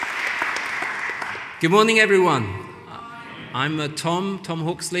Good morning, everyone. I'm Tom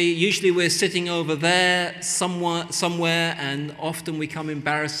Hawksley. Usually we're sitting over there somewhere, and often we come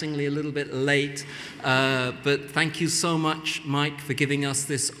embarrassingly a little bit late. But thank you so much, Mike, for giving us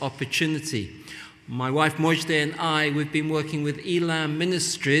this opportunity. My wife Mojde and I, we've been working with Elam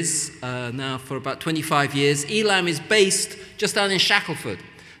Ministries now for about 25 years. Elam is based just down in Shackleford.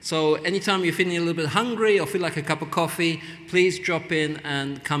 So anytime you're feeling a little bit hungry or feel like a cup of coffee, please drop in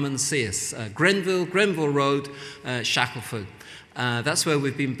and come and see us. Grenville Road, Shackleford. That's where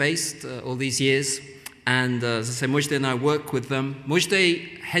we've been based all these years. And as I say, Mojde and I work with them.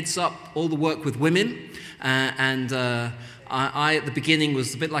 Mojde heads up all the work with women. I at the beginning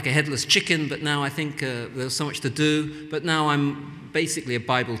was a bit like a headless chicken, but now I think there's so much to do. But now I'm basically a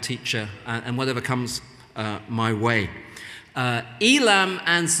Bible teacher and whatever comes my way. Elam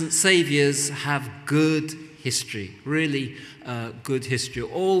and St. Saviour's have good history, really good history.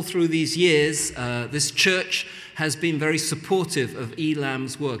 All through these years, this church has been very supportive of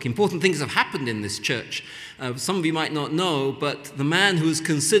Elam's work. Important things have happened in this church. Some of you might not know, but the man who is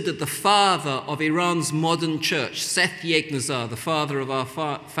considered the father of Iran's modern church, Seth Yegnazar, the father of our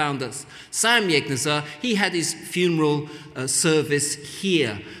founder, Sam Yegnazar, he had his funeral service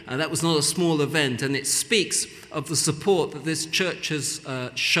here. That was not a small event, and it speaks of the support that this church has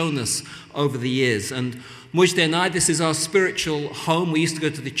shown us over the years. And Mojde and I, this is our spiritual home. We used to go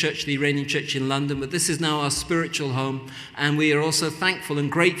to the Iranian church in London, but this is now our spiritual home. And we are also thankful and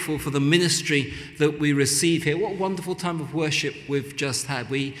grateful for the ministry that we receive here. What a wonderful time of worship we've just had.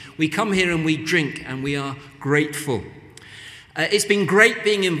 We come here and we drink, and we are grateful. It's been great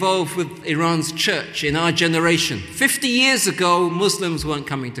being involved with Iran's church in our generation. 50 years ago, Muslims weren't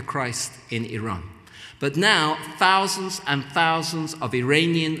coming to Christ in Iran. But now, thousands and thousands of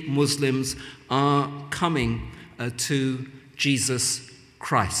Iranian Muslims are coming to Jesus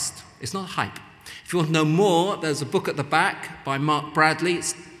Christ. It's not hype. If you want to know more, there's a book at the back by Mark Bradley.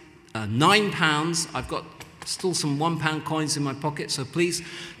 It's £9. I've got still some £1 coins in my pocket, so please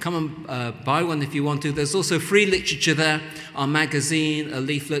come and buy one if you want to. There's also free literature there, our magazine, a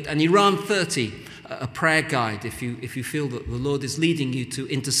leaflet, and Iran 30, a prayer guide if you feel that the Lord is leading you to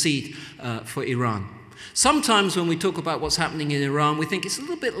intercede for Iran. Sometimes when we talk about what's happening in Iran, we think it's a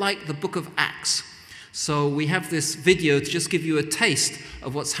little bit like the book of Acts. So we have this video to just give you a taste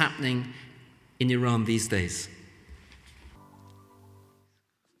of what's happening in Iran these days.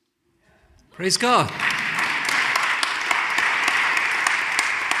 Praise God.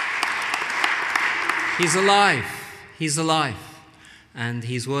 He's alive. He's alive. And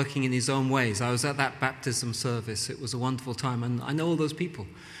he's working in his own ways. I was at that baptism service. It was a wonderful time. And I know all those people.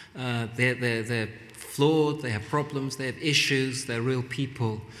 They're flawed, they have problems, they have issues, they're real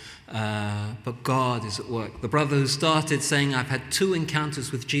people, but God is at work. The brother who started saying, I've had 2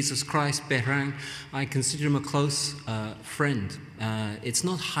 encounters with Jesus Christ, Behrang, I consider him a close friend. It's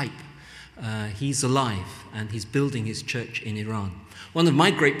not hype. He's alive, and he's building his church in Iran. One of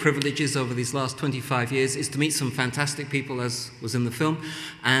my great privileges over these last 25 years is to meet some fantastic people, as was in the film,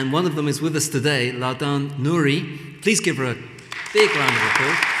 and one of them is with us today, Ladan Nouri. Please give her a big round of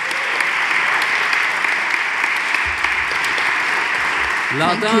applause.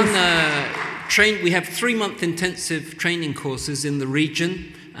 Ladan we have 3-month intensive training courses in the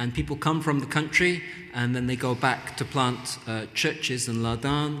region, and people come from the country and then they go back to plant churches. And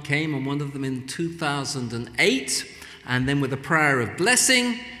Ladan came on one of them in 2008, and then with a prayer of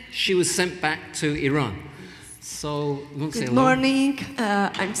blessing, she was sent back to Iran. So, good morning.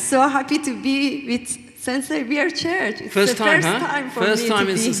 I'm so happy to be with St. Saviour Church. It's first the time, first huh? time for first me time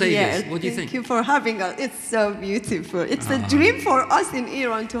to in be St. Saviour's. here. What do you think? Thank you for having us. It's so beautiful. It's a dream for us in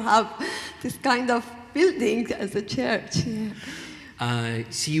Iran to have this kind of building as a church. Yeah.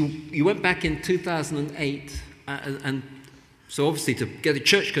 So you went back in 2008, and so obviously to get a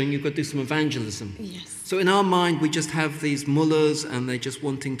church going, you've got to do some evangelism. Yes. So in our mind, we just have these mullahs, and they're just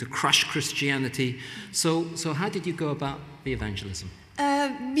wanting to crush Christianity. So how did you go about the evangelism?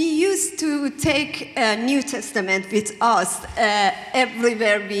 We used to take New Testament with us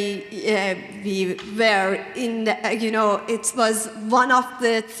everywhere we were in. It was one of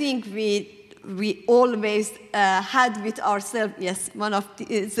the things we always had with ourselves. Yes,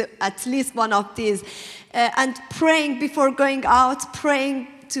 at least one of these, and praying before going out, praying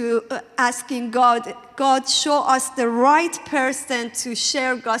to asking God, show us the right person to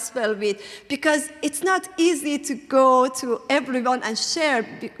share gospel with, because it's not easy to go to everyone and share.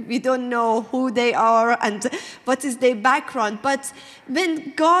 We don't know who they are and what is their background. But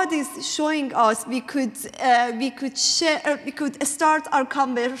when God is showing us, we could share, we could start our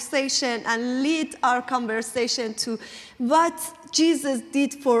conversation and lead our conversation to what Jesus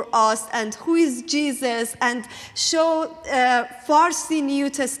did for us and who is Jesus, and show Farsi New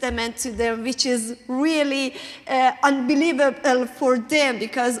Testament to them, which is really unbelievable for them,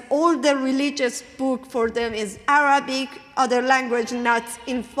 because all the religious book for them is Arabic, other language not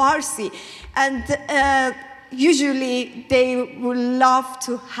in Farsi. And usually they would love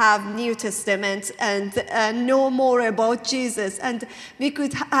to have New Testament and know more about Jesus, and we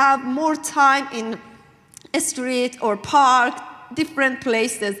could have more time in a street or park, different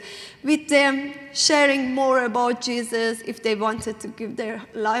places with them, sharing more about Jesus. If they wanted to give their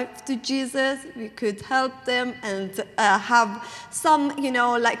life to Jesus, we could help them and have some,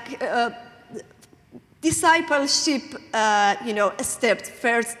 discipleship, steps,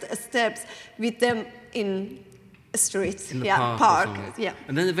 first steps with them in streets, in the park, yeah.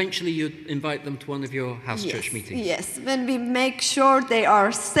 And then eventually you invite them to one of your house church meetings. Yes, when we make sure they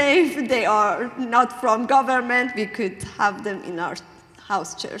are safe, they are not from government, we could have them in our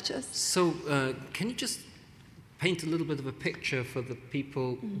house churches. So can you just paint a little bit of a picture for the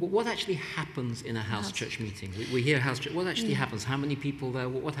people? What actually happens in a house church meeting? We hear house church. What actually happens? How many people there?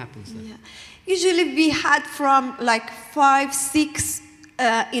 What happens there? Yeah. Usually we had from like 5, 6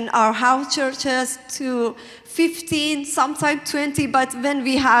 in our house churches to 15, sometimes 20, but when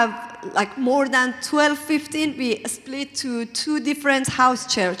we have like more than 12, 15, we split to 2 different house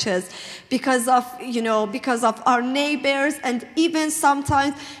churches because of our neighbors, and even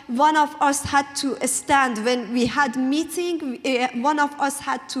sometimes one of us had to stand when we had meeting. One of us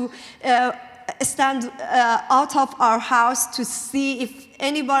had to stand out of our house to see if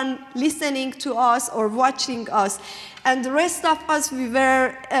anyone listening to us or watching us. And the rest of us, we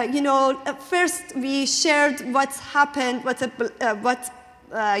were, first we shared what's happened, what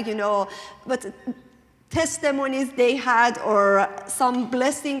testimonies they had, or some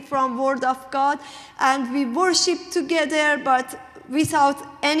blessing from Word of God, and we worshiped together, but without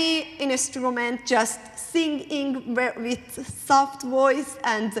any instrument, just singing with soft voice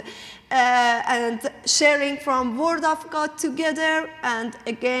and sharing from Word of God together, and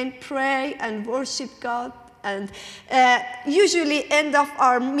again pray and worship God. And usually end of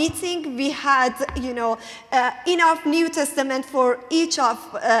our meeting, we had, enough New Testament for each of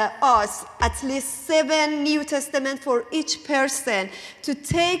us, at least 7 New Testament for each person to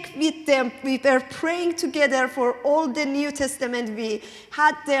take with them. We were praying together for all the New Testament we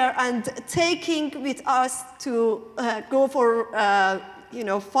had there, and taking with us to go for,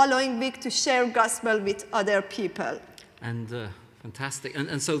 following week to share gospel with other people. And fantastic.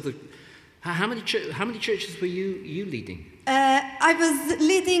 And so how many churches were you leading? I was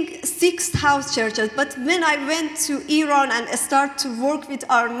leading 6 house churches, but when I went to Iran and started to work with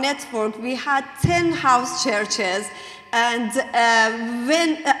our network, we had 10 house churches. And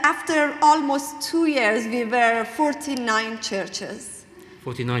after almost 2 years, we were 49 churches.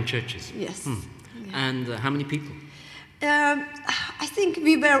 49 churches? Yes. Yeah. And how many people? I think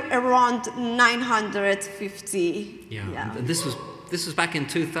we were around 950. Yeah. And this was back in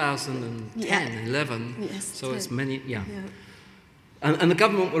 2010, 11. Yes. So 10. it's many, yeah. And the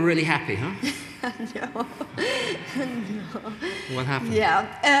government were really happy, huh? No. What happened? Yeah.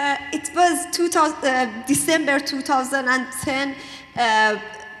 It was December 2010.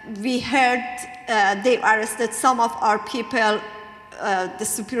 We heard they arrested some of our people. The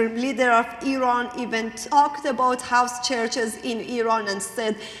supreme leader of Iran even talked about house churches in Iran and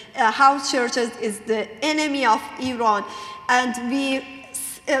said house churches is the enemy of Iran. And we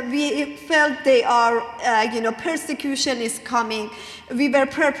felt they are, persecution is coming. We were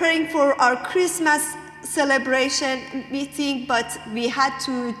preparing for our Christmas celebration meeting, but we had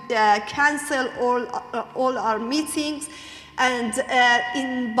to cancel all our meetings. And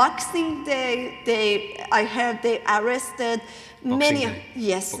in Boxing Day, I heard they arrested many. Day.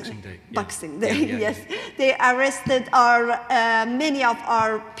 Yes, Boxing Day. Yeah. Boxing Day. Yeah. Yes, they arrested many of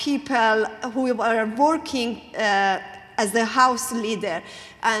our people who were working as a house leader.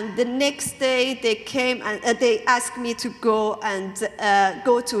 And the next day they came and they asked me to go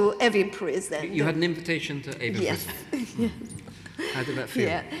to Evin prison. You had an invitation to Evin prison? Yes. How did that feel?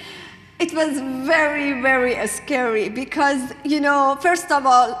 Yeah. It was very, very scary because, first of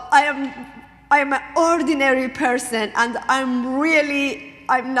all, I am an ordinary person, and I'm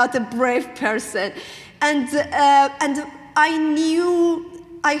not a brave person. And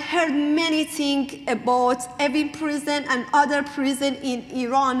I heard many things about Evin prison and other prison in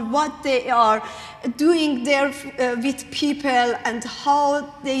Iran, what they are doing there with people and how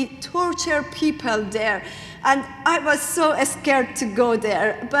they torture people there. And I was so scared to go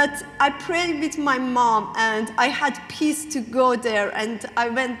there, but I prayed with my mom and I had peace to go there, and I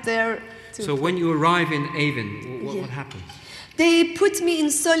went there. So when you arrive in Evin, what happens? they put me in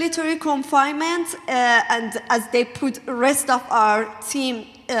solitary confinement, and as they put rest of our team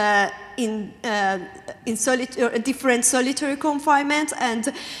in different solitary confinement,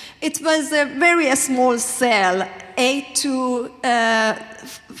 and it was a very small cell, 8 to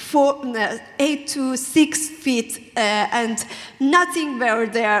 6 feet, and nothing were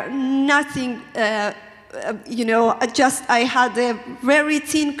there, nothing. Just I had a very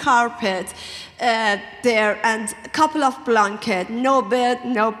thin carpet there and a couple of blankets, no bed,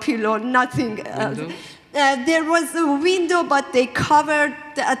 no pillow, nothing. There was a window, but they covered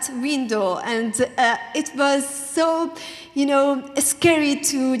that window, and it was so, scary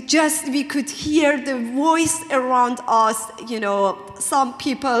to we could hear the voice around us, some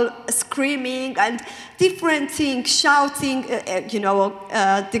people screaming and different things, shouting,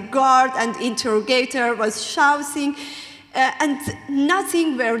 the guard and interrogator was shouting, and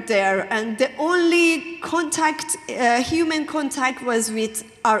nothing were there, and the only contact, human contact was with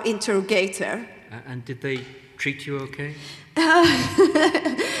our interrogator. And did they treat you okay?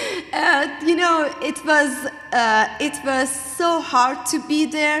 It was so hard to be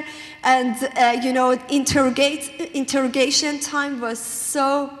there, and interrogation time was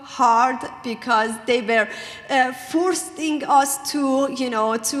so hard because they were forcing us to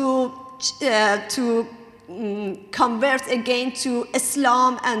convert again to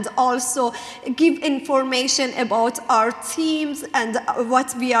Islam, and also give information about our teams and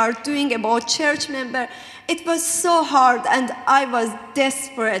what we are doing about church member. It was so hard, and I was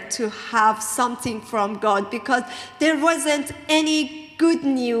desperate to have something from God because there wasn't any good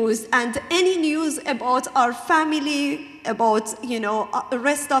news and any news about our family, about the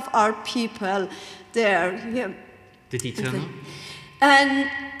rest of our people there. Yeah. Did he turn up? And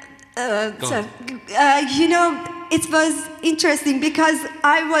it was interesting because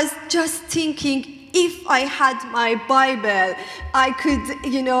I was just thinking, if I had my Bible, I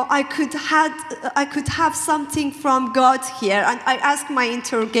could have something from God here. And I asked my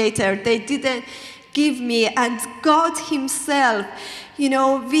interrogator, they didn't give me, and God Himself,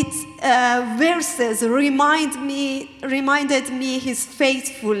 with verses reminded me His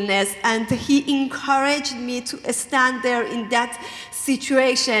faithfulness, and He encouraged me to stand there in that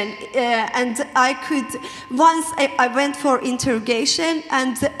situation. And once I went for interrogation,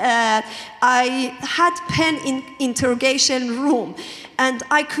 and I had pen in interrogation room, and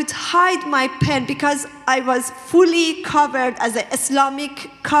I could hide my pen because I was fully covered as an Islamic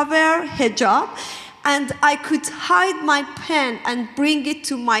cover hijab, and I could hide my pen and bring it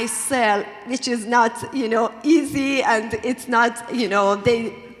to my cell, which is not easy, and it's not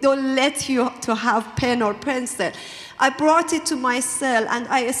they don't let you to have pen or pencil. I brought it to my cell, and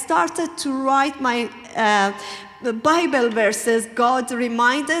I started to write my Bible verses God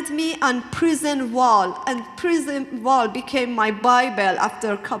reminded me on prison wall, and prison wall became my Bible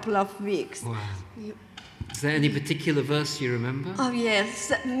after a couple of weeks. Wow. Is there any particular verse you remember? Oh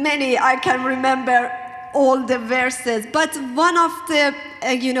yes, many. I can remember all the verses, but one of the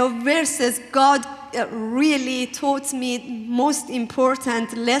verses God really taught me most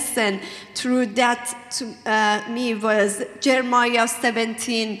important lesson through that to me was Jeremiah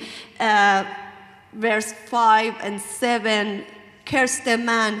 17 verse 5 and 7. Curse the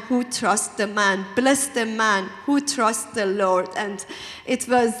man who trusts the man, bless the man who trusts the Lord. And it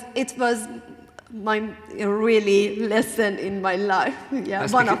was my really lesson in my life. Yeah,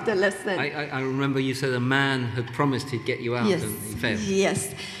 that's one of the lessons. I remember you said a man had promised he'd get you out, yes. And he failed.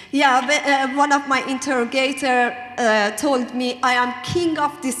 Yes. Yeah, but, one of my interrogator told me, I am king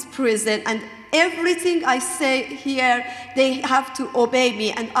of this prison, and everything I say here, they have to obey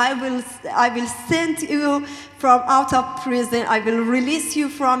me, and I will send you from out of prison. I will release you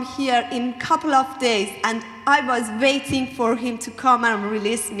from here in a couple of days. And I was waiting for him to come and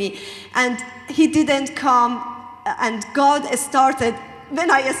release me, and he didn't come. And God started. When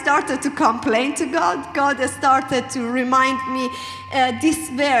I started to complain to God, God started to remind me this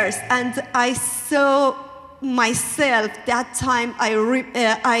verse, and I saw myself that time.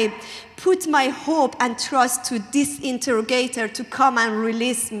 I put my hope and trust to this interrogator to come and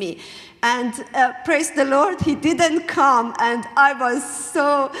release me. And praise the Lord, he didn't come, and I was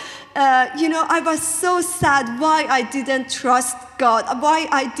so, I was so sad why I didn't trust God, why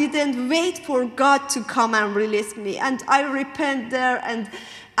I didn't wait for God to come and release me. And I repent there, and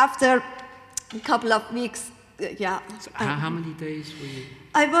after a couple of weeks, yeah. So how many days were you?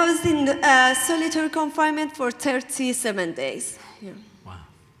 I was in solitary confinement for 37 days. Yeah. Wow.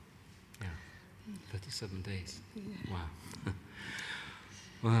 Yeah, 37 days. Yeah. Wow.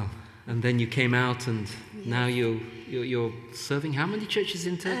 Wow. And then you came out, and now you're serving how many churches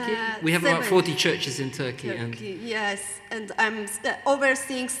in Turkey? We have about 40 churches in Turkey. Yes, and I'm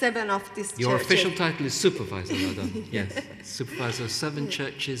overseeing 7 of these churches. Your official title is supervisor, Ladan. Yes, supervisor of 7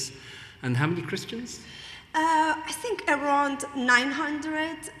 churches. And how many Christians? I think around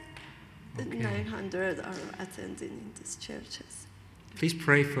 900. Okay. 900 are attending in these churches. Please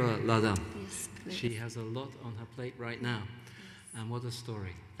pray for Ladan. Yes, please. She has a lot on her plate right now. And what a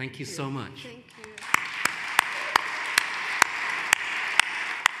story. Thank you so much. Thank you.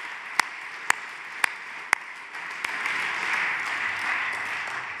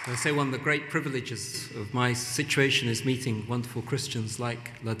 So I say one of the great privileges of my situation is meeting wonderful Christians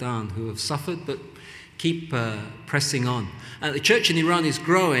like Ladan who have suffered but keep pressing on. The church in Iran is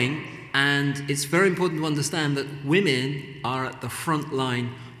growing, and it's very important to understand that women are at the front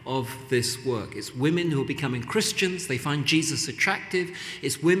line of this work. It's women who are becoming Christians. They find Jesus attractive.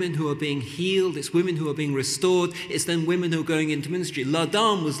 It's women who are being healed. It's women who are being restored. It's then women who are going into ministry.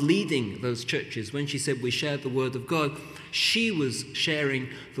 Ladan was leading those churches. When she said we shared the word of God, she was sharing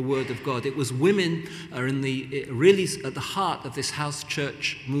the word of God. It was women are really at the heart of this house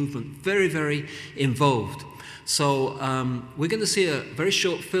church movement, very, very involved. So we're going to see a very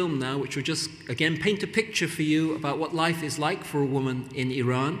short film now, which will just, again, paint a picture for you about what life is like for a woman in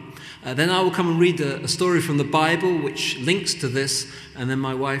Iran. Then I will come and read a story from the Bible, which links to this, and then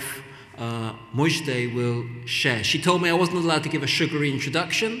my wife, Mojdeh, will share. She told me I wasn't allowed to give a sugary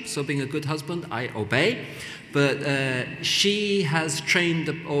introduction, so being a good husband, I obey. But she has trained,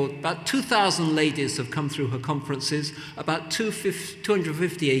 about 2,000 ladies have come through her conferences, about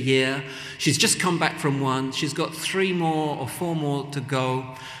 250 a year. She's just come back from one. She's got 3 more or 4 more to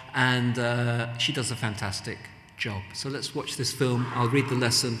go, and she does a fantastic job. So let's watch this film. I'll read the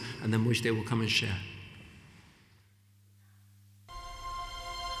lesson, and then Mojdeh will come and share.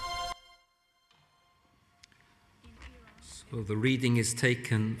 So the reading is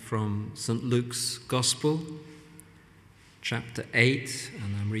taken from St. Luke's Gospel, chapter 8,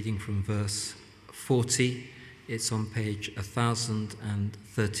 and I'm reading from verse 40. It's on page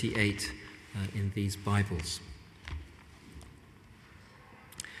 1038 in these Bibles.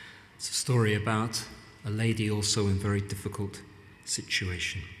 It's a story about a lady also in a very difficult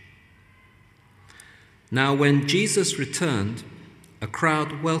situation. Now, when Jesus returned, a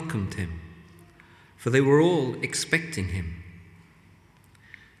crowd welcomed him, for they were all expecting him.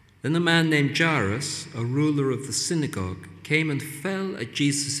 Then a man named Jairus, a ruler of the synagogue, came and fell at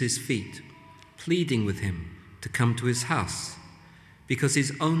Jesus' feet, pleading with him to come to his house, because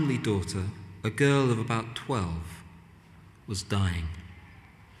his only daughter, a girl of about 12, was dying.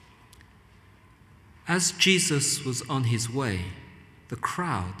 As Jesus was on his way, the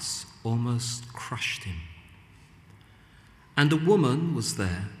crowds almost crushed him. And a woman was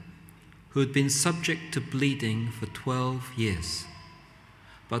there who had been subject to bleeding for 12 years.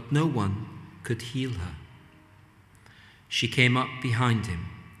 But no one could heal her. She came up behind him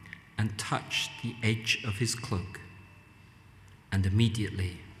and touched the edge of his cloak, and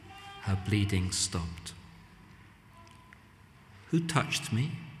immediately her bleeding stopped. "Who touched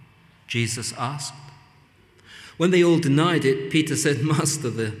me?" Jesus asked. When they all denied it, Peter said, "Master,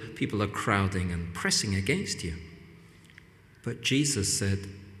 the people are crowding and pressing against you." But Jesus said,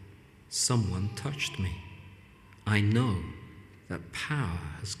 "Someone touched me. I know that power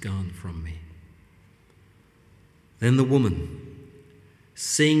has gone from me." Then the woman,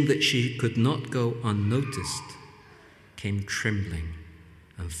 seeing that she could not go unnoticed, came trembling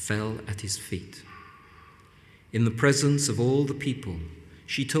and fell at his feet. In the presence of all the people,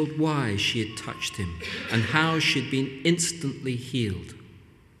 she told why she had touched him and how she had been instantly healed.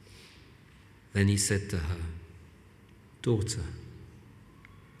 Then he said to her, "Daughter,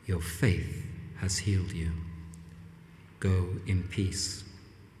 your faith has healed you. Go in peace."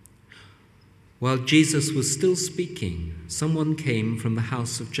 While Jesus was still speaking, someone came from the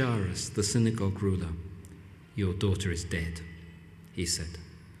house of Jairus, the synagogue ruler. "Your daughter is dead," he said.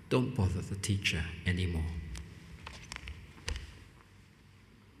 "Don't bother the teacher anymore."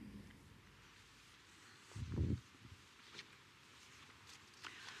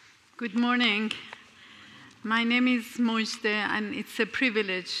 Good morning. My name is Mojdeh, and it's a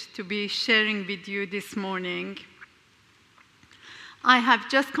privilege to be sharing with you this morning. I have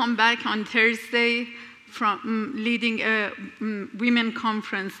just come back on Thursday from leading a women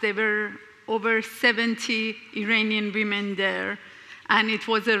conference. There were over 70 Iranian women there, and it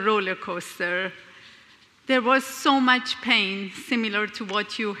was a roller coaster. There was so much pain, similar to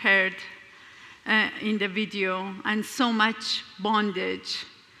what you heard in the video, and so much bondage,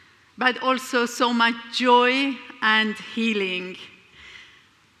 but also so much joy and healing.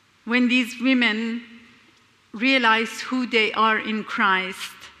 when these women realize who they are in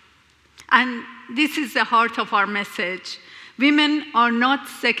Christ. And this is the heart of our message. Women are not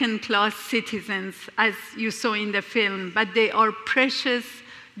second-class citizens, as you saw in the film, but they are precious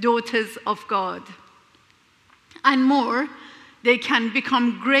daughters of God. And more, they can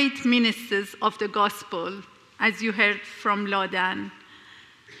become great ministers of the gospel, as you heard from Ladan.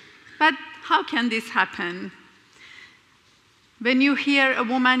 But how can this happen? When you hear a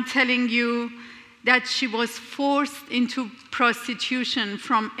woman telling you that she was forced into prostitution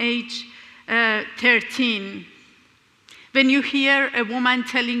from age 13, when you hear a woman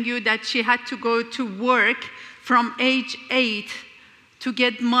telling you that she had to go to work from age 8 to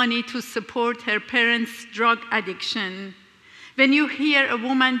get money to support her parents' drug addiction, when you hear a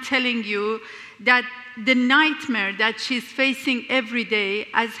woman telling you that the nightmare that she's facing every day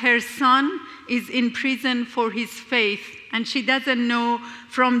as her son is in prison for his faith, and she doesn't know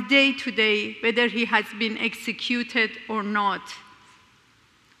from day to day whether he has been executed or not,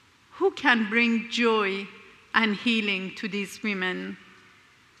 who can bring joy and healing to these women?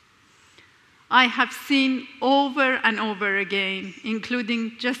 I have seen over and over again,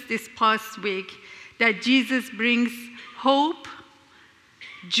 including just this past week, that Jesus brings hope,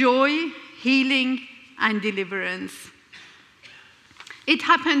 joy, healing, and deliverance. It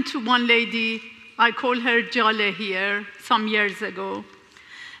happened to one lady, I call her Jale here, some years ago.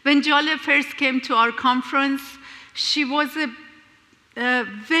 When Jale first came to our conference, she was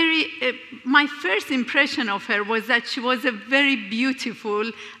my first impression of her was that she was a very beautiful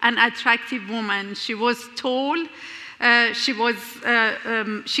and attractive woman. She was tall, she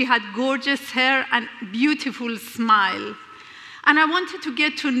had gorgeous hair and beautiful smile. And I wanted to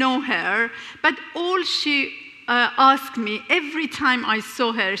get to know her, but all she asked me every time I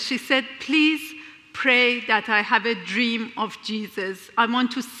saw her, she said, please pray that I have a dream of Jesus. I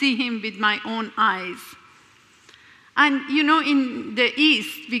want to see him with my own eyes. And you know, in the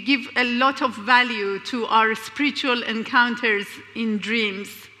East, we give a lot of value to our spiritual encounters in dreams.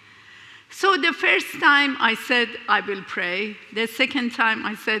 So the first time I said, I will pray. The second time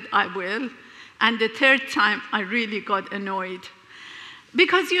I said, I will. And the third time I really got annoyed.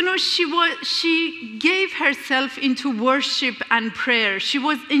 Because, you know, she gave herself into worship and prayer. She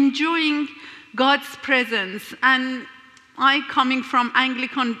was enjoying God's presence. And I, coming from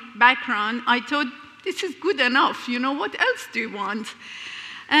Anglican background, I thought, this is good enough, you know, what else do you want?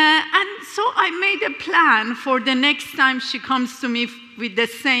 And so I made a plan for the next time she comes to me with the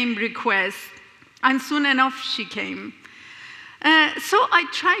same request. And soon enough, she came. So I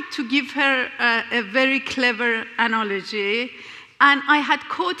tried to give her a very clever analogy. And I had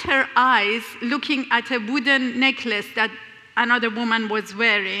caught her eyes looking at a wooden necklace that another woman was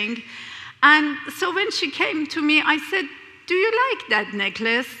wearing. And so when she came to me, I said, do you like that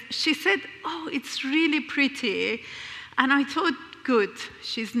necklace? She said, oh, it's really pretty. And I thought, good,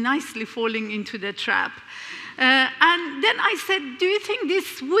 she's nicely falling into the trap. And then I said, do you think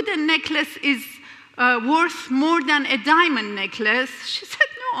this wooden necklace is worth more than a diamond necklace? She said,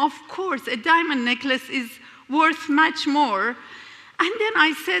 no, of course, a diamond necklace is worth much more. And then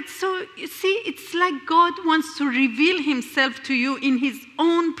I said, so you see, it's like God wants to reveal himself to you in his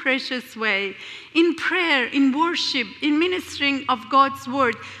own precious way, in prayer, in worship, in ministering of God's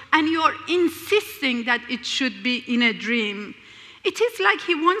word, and you're insisting that it should be in a dream. It is like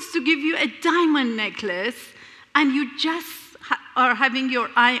he wants to give you a diamond necklace, and you just are having your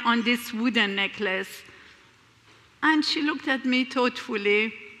eye on this wooden necklace. And she looked at me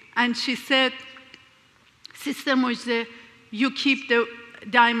thoughtfully, and she said, Sister Mojde, you keep the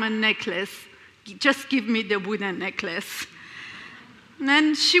diamond necklace, just give me the wooden necklace.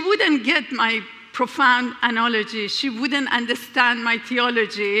 And she wouldn't get my profound analogy. She wouldn't understand my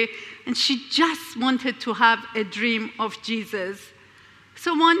theology. And she just wanted to have a dream of Jesus.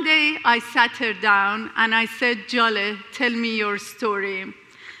 So one day I sat her down and I said, Jale, tell me your story.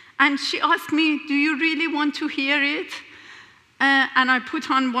 And she asked me, do you really want to hear it? And I put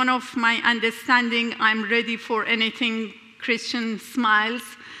on one of my understanding, I'm ready for anything Christian smiles,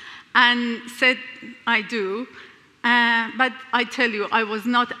 and said, I do. But I tell you, I was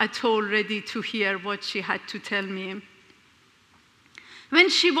not at all ready to hear what she had to tell me. When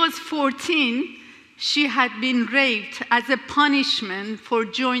she was 14, she had been raped as a punishment for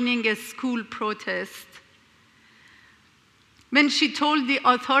joining a school protest. When she told the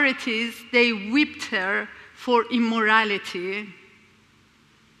authorities, they whipped her for immorality.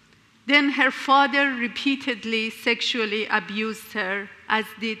 Then her father repeatedly sexually abused her, as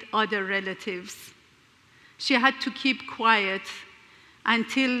did other relatives. She had to keep quiet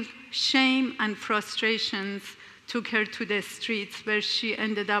until shame and frustrations took her to the streets where she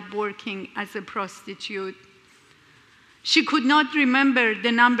ended up working as a prostitute. She could not remember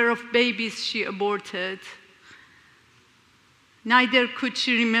the number of babies she aborted. Neither could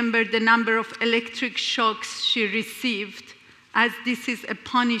she remember the number of electric shocks she received, as this is a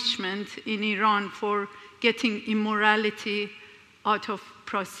punishment in Iran for getting immorality out of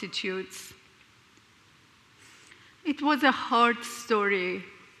prostitutes. It was a hard story.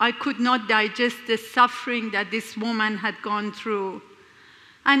 I could not digest the suffering that this woman had gone through.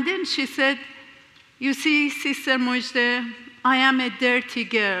 And then she said, "You see, Sister Mojde, I am a dirty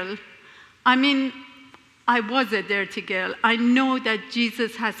girl. I mean, I was a dirty girl. I know that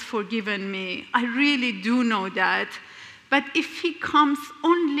Jesus has forgiven me. I really do know that. But if he comes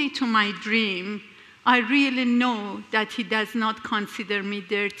only to my dream, I really know that he does not consider me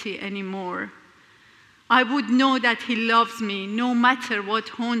dirty anymore. I would know that he loves me no matter what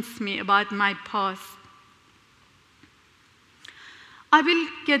haunts me about my past." I will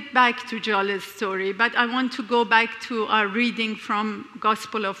get back to Jale's story, but I want to go back to our reading from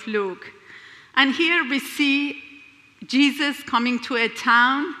Gospel of Luke. And here we see Jesus coming to a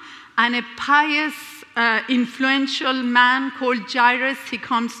town, and a pious, influential man called Jairus, he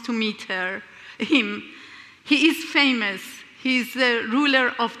comes to meet him. He is famous. He's the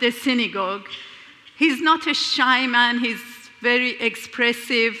ruler of the synagogue. He's not a shy man. He's very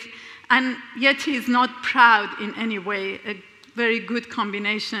expressive, and yet he's not proud in any way, a very good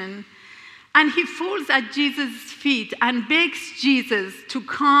combination. And he falls at Jesus' feet and begs Jesus to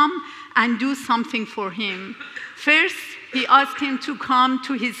come and do something for him. First, he asked him to come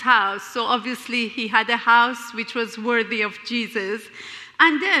to his house. So obviously he had a house which was worthy of Jesus.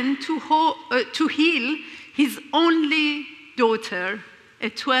 And then to heal his only daughter, a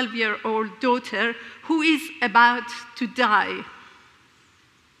 12-year-old daughter, who is about to die.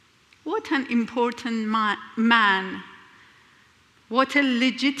 What an important man. What a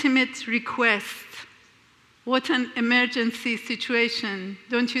legitimate request. What an emergency situation.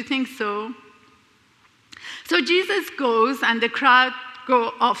 Don't you think so? So Jesus goes, and the crowd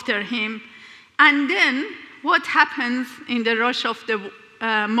go after him. And then what happens in the rush of the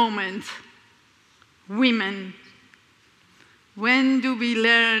moment? Women. When do we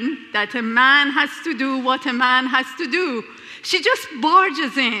learn that a man has to do what a man has to do? She just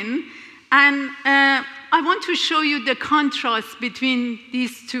barges in, and I want to show you the contrast between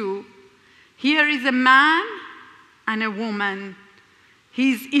these two. Here is a man and a woman.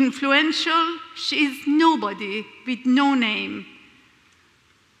 He's influential, she is nobody with no name.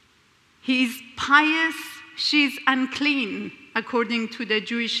 He is pious, she is unclean, according to the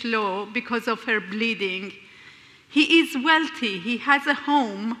Jewish law, because of her bleeding. He is wealthy, he has a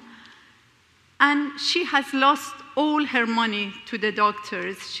home, and she has lost all her money to the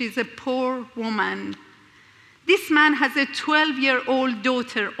doctors. She's a poor woman. This man has a 12-year-old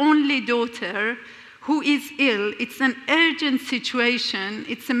daughter, only daughter, who is ill. It's an urgent situation.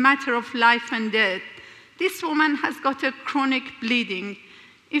 It's a matter of life and death. This woman has got a chronic bleeding.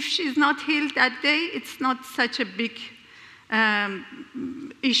 If she's not healed that day, it's not such a big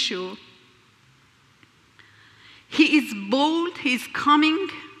issue. He is bold. He's coming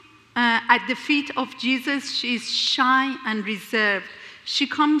at the feet of Jesus. She is shy and reserved. She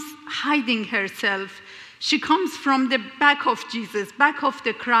comes hiding herself. She comes from the back of Jesus, back of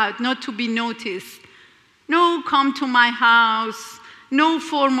the crowd, not to be noticed. No, come to my house, no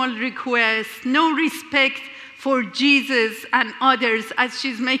formal request, no respect for Jesus and others, as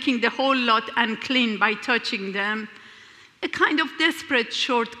she's making the whole lot unclean by touching them. A kind of desperate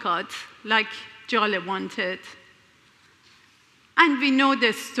shortcut, like Jale wanted. And we know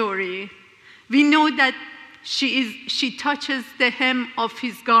the story. We know that she touches the hem of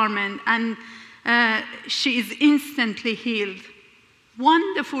his garment, and she is instantly healed.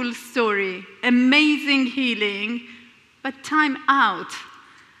 Wonderful story, amazing healing, but time out.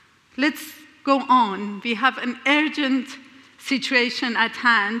 Let's go on. We have an urgent situation at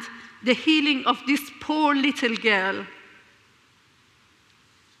hand, the healing of this poor little girl.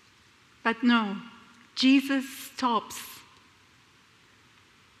 But no, Jesus stops.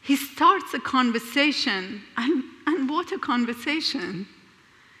 He starts a conversation, and what a conversation.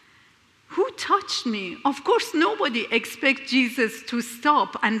 Who touched me? Of course, nobody expects Jesus to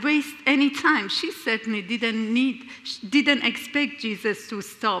stop and waste any time. She certainly didn't expect Jesus to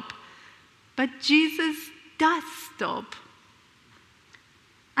stop. But Jesus does stop.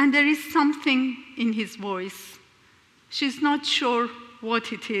 And there is something in his voice. She's not sure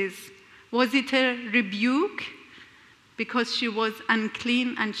what it is. Was it a rebuke because she was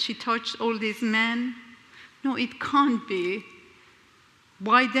unclean and she touched all these men? No, it can't be.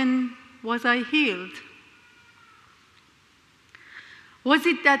 Why then was I healed? Was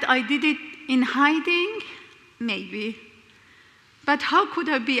it that I did it in hiding? Maybe. But how could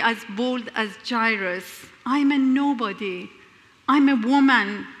I be as bold as Jairus? I'm a nobody. I'm a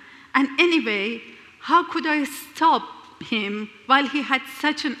woman. And anyway, how could I stop him while he had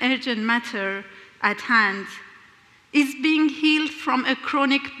such an urgent matter at hand? Is being healed from a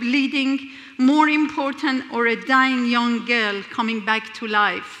chronic bleeding more important, or a dying young girl coming back to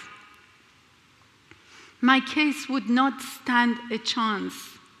life? My case would not stand a chance.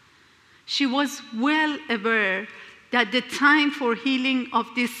 She was well aware that the time for healing of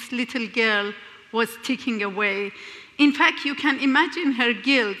this little girl was ticking away. In fact, you can imagine her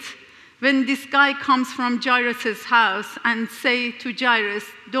guilt when this guy comes from Jairus' house and say to Jairus,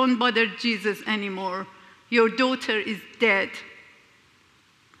 "Don't bother Jesus anymore. Your daughter is dead."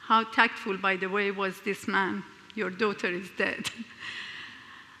 How tactful, by the way, was this man? Your daughter is dead.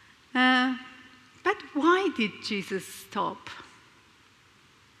 But why did Jesus stop?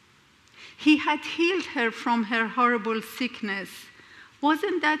 He had healed her from her horrible sickness.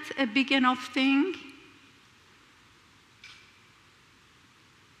 Wasn't that a big enough thing?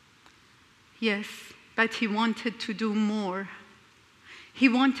 Yes, but he wanted to do more. He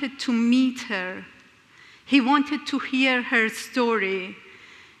wanted to meet her. He wanted to hear her story.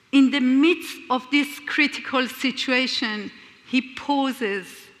 In the midst of this critical situation, he pauses,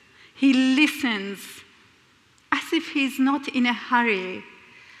 he listens, as if he's not in a hurry,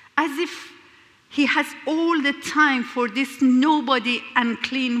 as if he has all the time for this nobody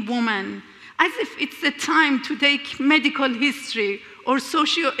unclean woman, as if it's the time to take medical history or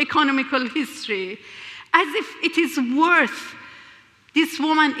socio-economical history, as if it is worth, this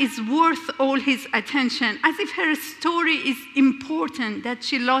woman is worth all his attention, as if her story is important, that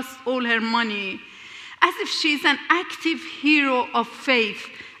she lost all her money, as if she's an active hero of faith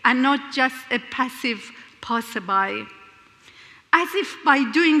and not just a passive passerby, as if by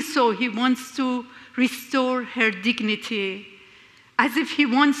doing so he wants to restore her dignity, as if he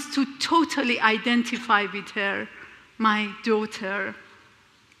wants to totally identify with her, my daughter.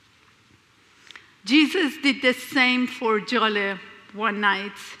 Jesus did the same for Jolly one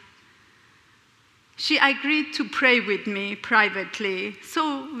night. She agreed to pray with me privately,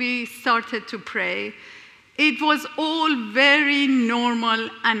 so we started to pray. It was all very normal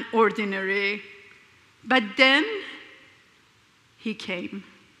and ordinary. But then he came.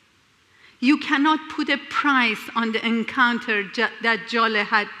 You cannot put a price on the encounter that Jolly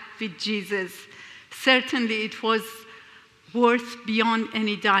had with Jesus. Certainly it was worth beyond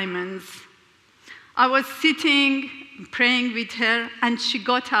any diamonds. I was sitting, praying with her, and she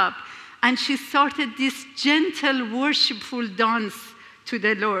got up, and she started this gentle, worshipful dance to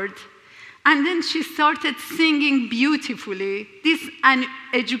the Lord. And then she started singing beautifully. This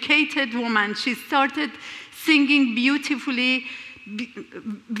uneducated woman, she started singing beautifully,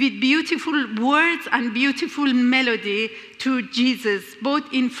 with beautiful words and beautiful melody to Jesus,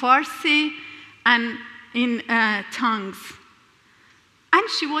 both in Farsi and in tongues. And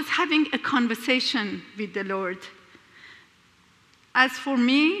she was having a conversation with the Lord. As for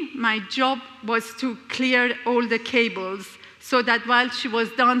me, my job was to clear all the cables so that while she was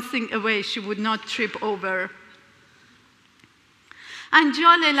dancing away, she would not trip over. And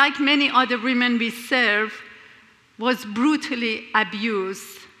Jolly, like many other women we serve, was brutally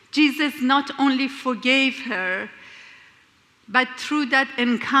abused. Jesus not only forgave her, but through that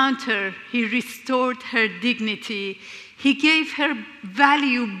encounter, he restored her dignity. He gave her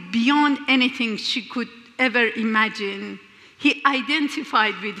value beyond anything she could ever imagine. He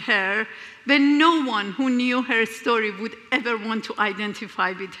identified with her when no one who knew her story would ever want to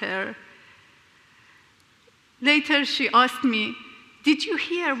identify with her. Later, she asked me, "Did you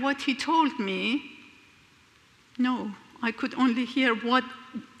hear what he told me?" No, I could only hear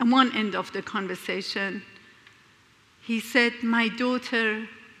one end of the conversation. He said, "My daughter,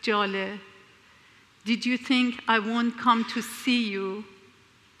 Jolly, did you think I won't come to see you?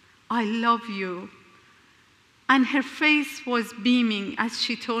 I love you." And her face was beaming as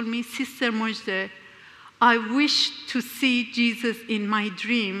she told me, "Sister Mojde, I wished to see Jesus in my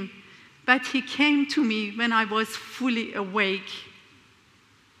dream, but he came to me when I was fully awake."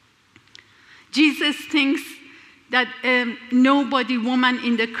 Jesus thinks that a nobody woman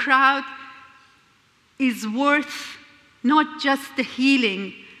in the crowd is worth not just the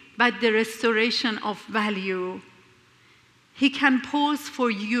healing, but the restoration of value. He can pause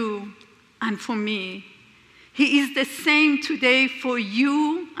for you and for me. He is the same today for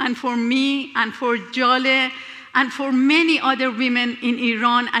you and for me and for Jolly and for many other women in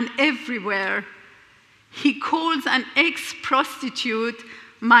Iran and everywhere. He calls an ex-prostitute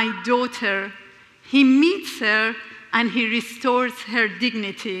my daughter. He meets her and he restores her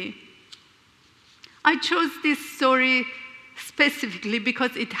dignity. I chose this story specifically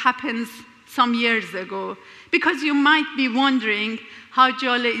because it happens some years ago, because you might be wondering how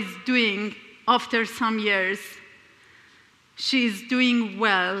Jolly is doing after some years. She is doing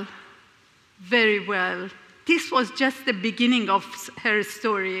well, very well. This was just the beginning of her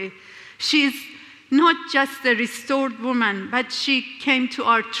story. She is not just a restored woman, but she came to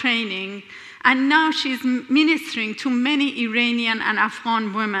our training, and now she's ministering to many Iranian and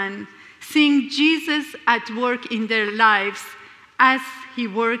Afghan women, seeing Jesus at work in their lives as he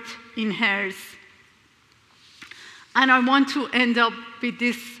worked in hers. And I want to end up with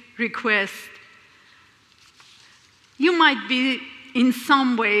this request. You might in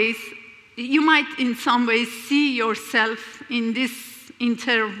some ways see yourself in this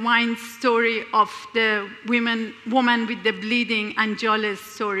intertwined story of the woman with the bleeding and Jolly's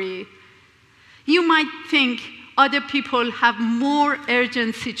story. You might think other people have more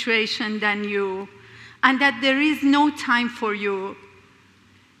urgent situation than you, and that there is no time for you.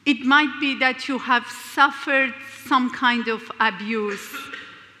 It might be that you have suffered some kind of abuse,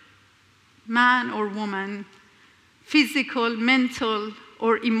 man or woman, physical, mental,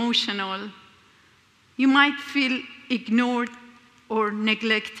 or emotional. You might feel ignored or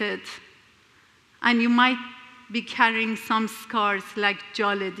neglected, and you might be carrying some scars like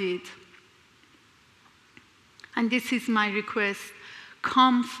Jolly did. And this is my request.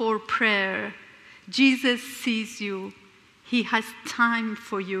 Come for prayer. Jesus sees you. He has time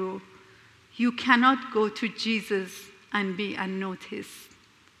for you. You cannot go to Jesus and be unnoticed.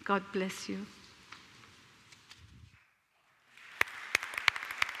 God bless you.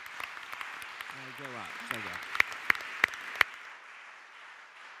 Go up.